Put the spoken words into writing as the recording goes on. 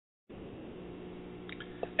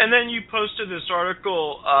And then you posted this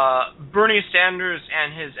article, Bernie Sanders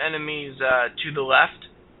and his enemies to the left.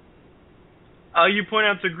 You point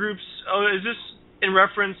out the groups. Oh, is this in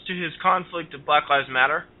reference to his conflict of Black Lives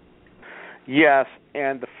Matter? Yes,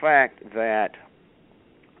 and the fact that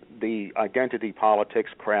the identity politics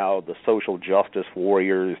crowd, the social justice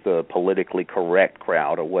warriors, the politically correct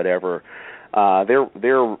crowd, or whatever,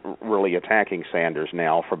 they're really attacking Sanders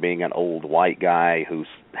now for being an old white guy who's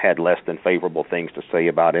had less than favorable things to say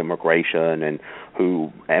about immigration and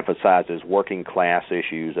who emphasizes working class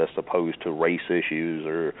issues as opposed to race issues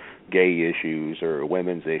or gay issues or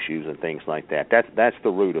women's issues and things like that. That's the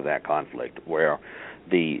root of that conflict, where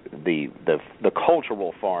the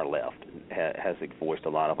cultural far left has voiced a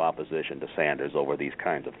lot of opposition to Sanders over these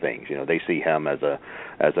kinds of things. You know, they see him as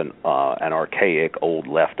an archaic old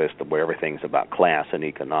leftist where everything's about class and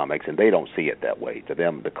economics, and they don't see it that way. To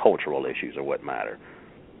them, the cultural issues are what matter.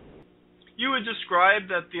 You would describe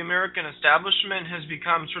that the American establishment has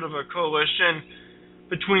become sort of a coalition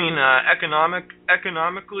between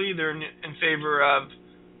economically, they're in favor of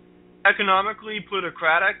economically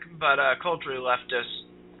plutocratic, but culturally leftist.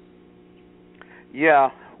 Yeah,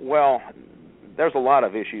 well, there's a lot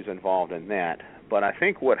of issues involved in that, but I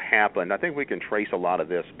think what happened, I think we can trace a lot of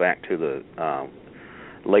this back to the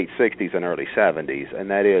late 60s and early 70s, and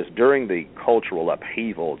that is during the cultural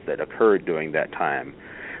upheavals that occurred during that time,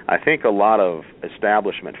 I think a lot of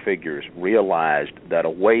establishment figures realized that a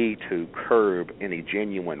way to curb any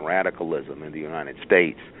genuine radicalism in the United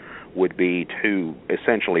States would be to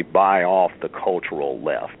essentially buy off the cultural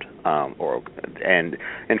left. And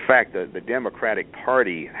in fact, the Democratic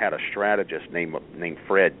Party had a strategist named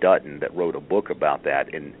Fred Dutton that wrote a book about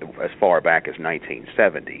that as far back as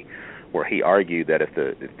 1970, where he argued that if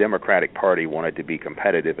the Democratic Party wanted to be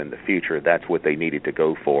competitive in the future, that's what they needed to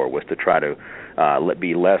go for, was to try to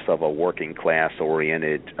be less of a working class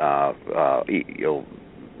oriented,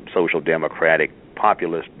 social democratic,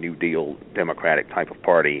 populist, New Deal democratic type of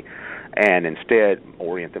party, and instead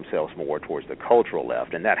orient themselves more towards the cultural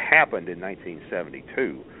left. And that happened in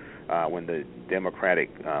 1972 when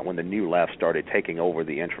the New Left started taking over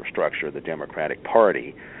the infrastructure of the Democratic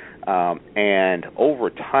Party. And over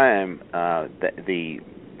time, the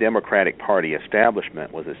Democratic Party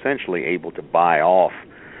establishment was essentially able to buy off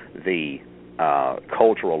the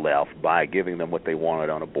cultural left by giving them what they wanted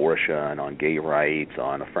on abortion, on gay rights,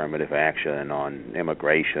 on affirmative action, on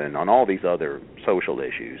immigration, on all these other social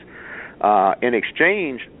issues. In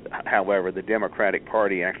exchange, however, the Democratic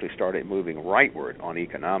Party actually started moving rightward on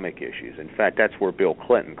economic issues. In fact, that's where Bill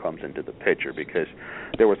Clinton comes into the picture, because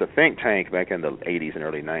there was a think tank back in the 80s and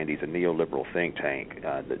early 90s, a neoliberal think tank,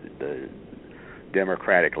 the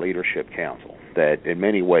Democratic Leadership Council, that in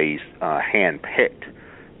many ways handpicked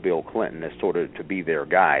Bill Clinton as sort of to be their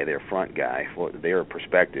guy, their front guy for their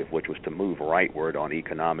perspective, which was to move rightward on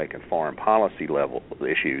economic and foreign policy level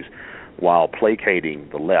issues while placating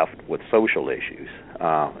the left with social issues.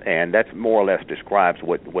 And that more or less describes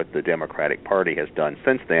what the Democratic Party has done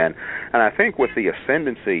since then. And I think with the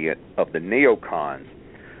ascendancy of the neocons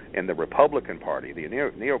in the Republican Party, the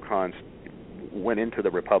neocons went into the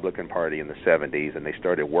Republican Party in the 70s, and they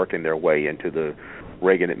started working their way into the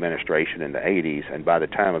Reagan administration in the 80s, and by the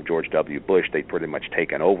time of George W. Bush, they'd pretty much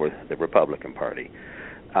taken over the Republican Party.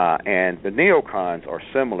 And the neocons are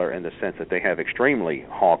similar in the sense that they have extremely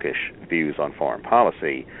hawkish views on foreign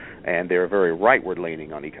policy, and they're very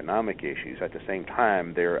rightward-leaning on economic issues. At the same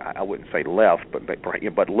time, they're, I wouldn't say left,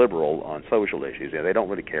 but liberal on social issues. You know, they don't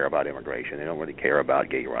really care about immigration. They don't really care about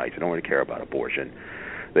gay rights. They don't really care about abortion.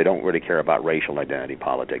 They don't really care about racial identity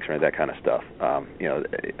politics or any of that kind of stuff.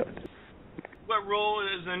 What role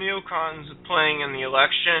is the neocons playing in the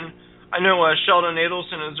election? I know Sheldon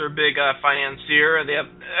Adelson is their big financier. They have,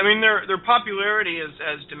 I mean, their popularity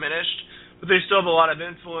has diminished, but they still have a lot of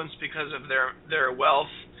influence because of their wealth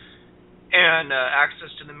and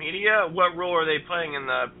access to the media. What role are they playing in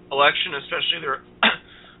the election, especially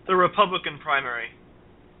the Republican primary?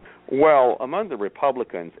 Well, among the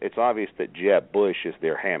Republicans, it's obvious that Jeb Bush is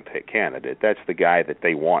their hand-picked candidate. That's the guy that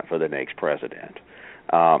they want for the next president.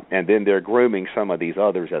 And then they're grooming some of these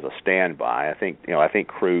others as a standby. I think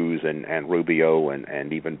Cruz and Rubio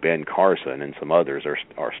and even Ben Carson and some others are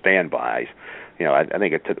standbys. I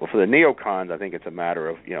think for the neocons, I think it's a matter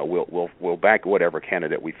of we'll back whatever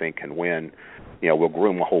candidate we think can win. We'll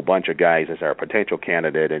groom a whole bunch of guys as our potential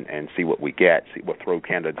candidate and see what we get. We'll throw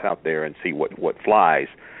candidates out there and see what flies.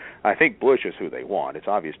 I think Bush is who they want. It's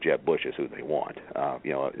obvious Jeb Bush is who they want.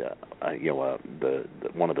 The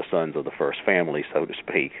one of the sons of the first family, so to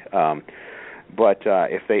speak. But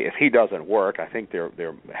if he doesn't work, I think they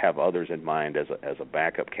have others in mind as a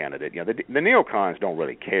backup candidate. You know, the neocons don't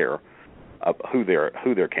really care who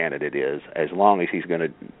their candidate is, as long as he's going to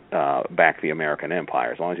back the American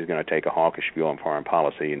empire, as long as he's going to take a hawkish view on foreign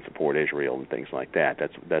policy and support Israel and things like that.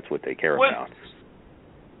 That's what they care about.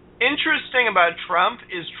 Interesting about Trump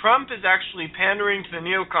is actually pandering to the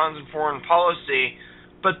neocons in foreign policy,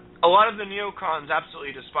 but a lot of the neocons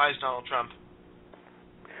absolutely despise Donald Trump.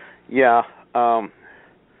 Yeah,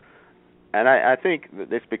 and I think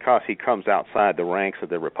it's because he comes outside the ranks of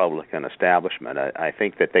the Republican establishment. I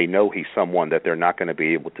think that they know he's someone that they're not going to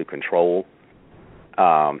be able to control,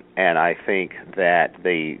 and I think that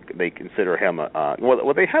they consider him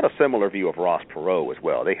well, they had a similar view of Ross Perot as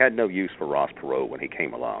well. They had no use for Ross Perot when he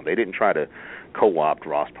came along. They didn't try to co-opt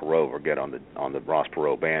Ross Perot or get on the Ross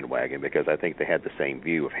Perot bandwagon, because I think they had the same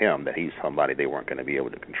view of him, that he's somebody they weren't going to be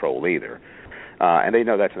able to control either. And they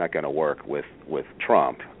know that's not going to work with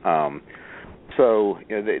Trump. So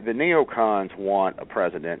you know, the neocons want a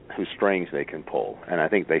president whose strings they can pull, and I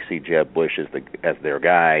think they see Jeb Bush as their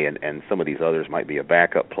guy, and some of these others might be a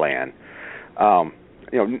backup plan. You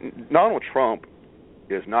know, Donald Trump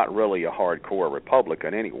is not really a hardcore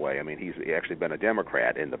Republican anyway. I mean, he's actually been a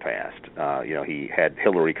Democrat in the past. You know, he had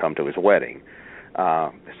Hillary come to his wedding.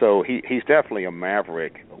 So he's definitely a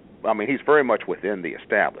maverick. I mean, he's very much within the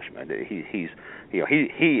establishment. He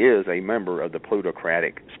is a member of the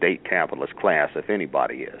plutocratic state capitalist class, if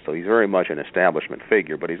anybody is. So he's very much an establishment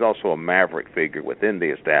figure, but he's also a maverick figure within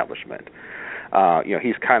the establishment. You know,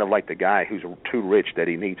 he's kind of like the guy who's too rich that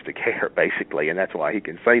he needs to care, basically, and that's why he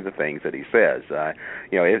can say the things that he says.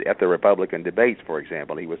 You know, at the Republican debates, for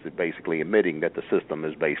example, he was basically admitting that the system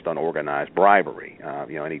is based on organized bribery.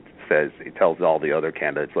 You know, and he tells all the other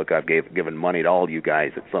candidates, "Look, I've given money to all you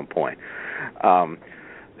guys at some point."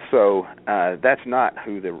 So that's not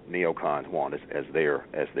who the neocons want as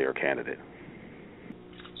their candidate.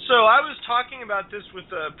 So I was talking about this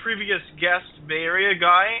with a previous guest, Bay Area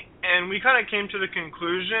guy, and we kind of came to the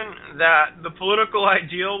conclusion that the political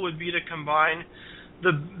ideal would be to combine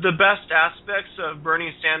the best aspects of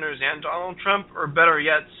Bernie Sanders and Donald Trump, or better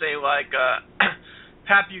yet, say like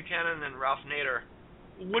Pat Buchanan and Ralph Nader.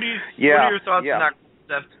 What are your thoughts on that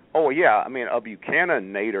concept? Oh yeah, I mean, a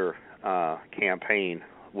Buchanan-Nader campaign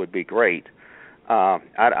would be great. I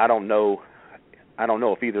don't know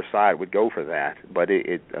if either side would go for that, but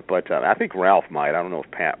I think Ralph might. I don't know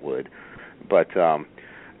if Pat would, but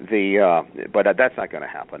that's not going to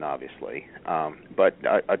happen, obviously. But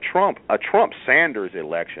a Trump-Sanders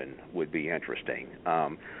election would be interesting.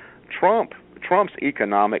 Trump's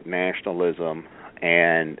economic nationalism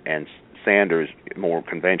and Sanders' more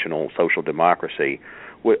conventional social democracy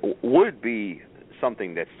would be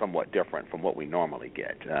something that's somewhat different from what we normally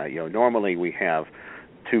get. You know, normally we have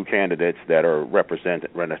two candidates that are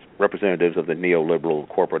representatives of the neoliberal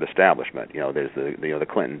corporate establishment. You know, there's the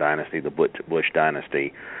Clinton dynasty, the Bush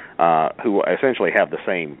dynasty, who essentially have the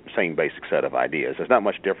same basic set of ideas. There's not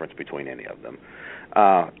much difference between any of them.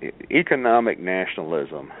 Economic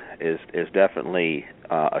nationalism is definitely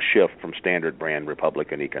a shift from standard brand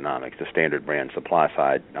Republican economics to standard brand supply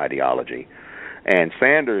side ideology, and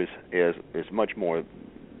Sanders is much more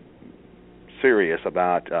serious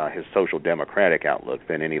about his social democratic outlook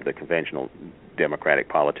than any of the conventional Democratic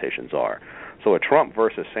politicians are. So a Trump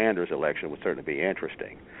versus Sanders election would certainly be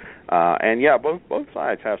interesting. And yeah, both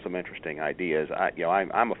sides have some interesting ideas.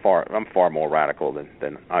 I'm far more radical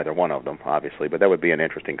than either one of them, obviously, but that would be an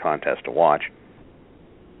interesting contest to watch.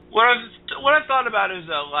 What I thought about is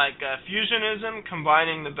fusionism,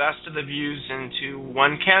 combining the best of the views into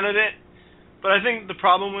one candidate. But I think the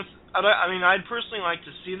problem with I'd personally like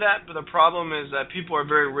to see that, but the problem is that people are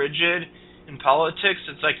very rigid in politics.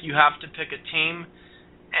 It's like you have to pick a team,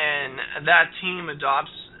 and that team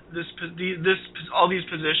adopts all these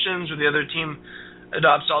positions, or the other team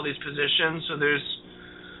adopts all these positions. So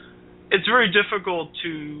it's very difficult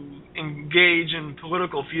to engage in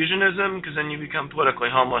political fusionism, because then you become politically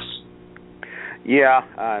homeless. Yeah,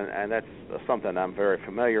 and that's something I'm very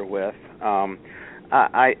familiar with.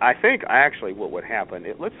 I think actually what would happen,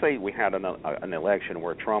 let's say we had an election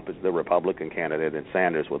where Trump is the Republican candidate and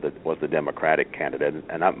Sanders was the Democratic candidate,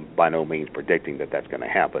 and I'm by no means predicting that that's going to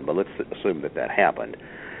happen, but let's assume that happened.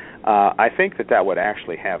 I think that would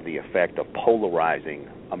actually have the effect of polarizing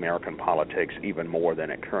American politics even more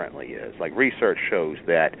than it currently is. Like, research shows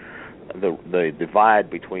that the divide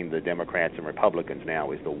between the Democrats and Republicans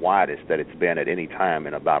now is the widest that it's been at any time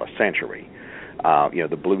in about a century.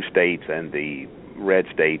 The blue states and the red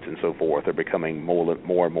states and so forth are becoming more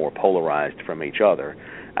and more polarized from each other.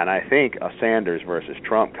 And I think a Sanders versus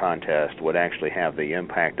Trump contest would actually have the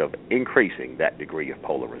impact of increasing that degree of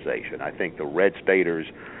polarization. I think the red staters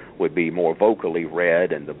would be more vocally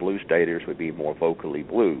red and the blue staters would be more vocally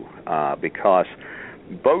blue, because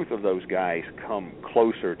both of those guys come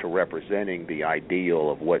closer to representing the ideal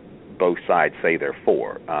of what both sides say they're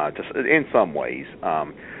for. Just in some ways,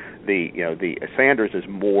 the Sanders is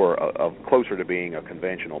more closer to being a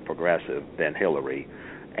conventional progressive than Hillary,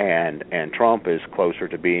 and Trump is closer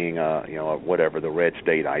to being whatever the red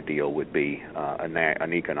state ideal would be,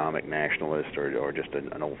 an economic nationalist or just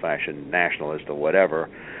an old-fashioned nationalist or whatever,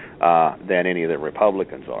 than any of the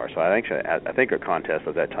Republicans are. So I think a contest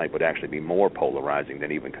of that type would actually be more polarizing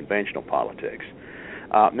than even conventional politics.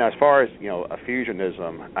 Now, as far as a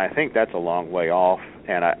fusionism, I think that's a long way off,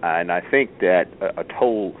 and I think that a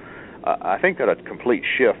complete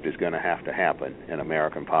shift is going to happen in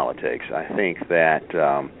American politics. I think that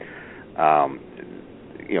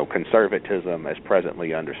conservatism, as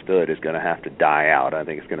presently understood, is going to have to die out. I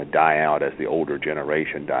think it's going to die out as the older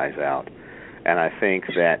generation dies out, and I think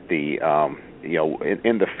that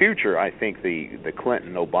in the future, I think the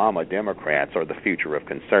Clinton-Obama Democrats are the future of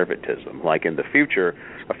conservatism. Like in the future,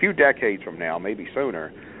 a few decades from now, maybe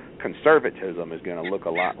sooner, conservatism is going to look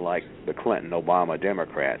a lot like the Clinton-Obama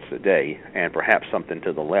Democrats today, and perhaps something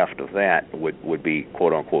to the left of that would be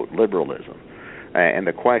quote-unquote liberalism. And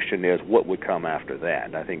the question is, what would come after that?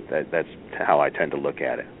 And I think that's how I tend to look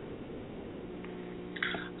at it.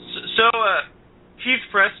 So, Keith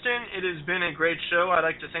Preston, it has been a great show. I'd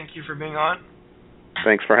like to thank you for being on.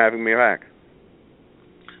 Thanks for having me back.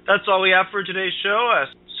 That's all we have for today's show,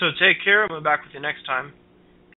 so take care, and we'll be back with you next time.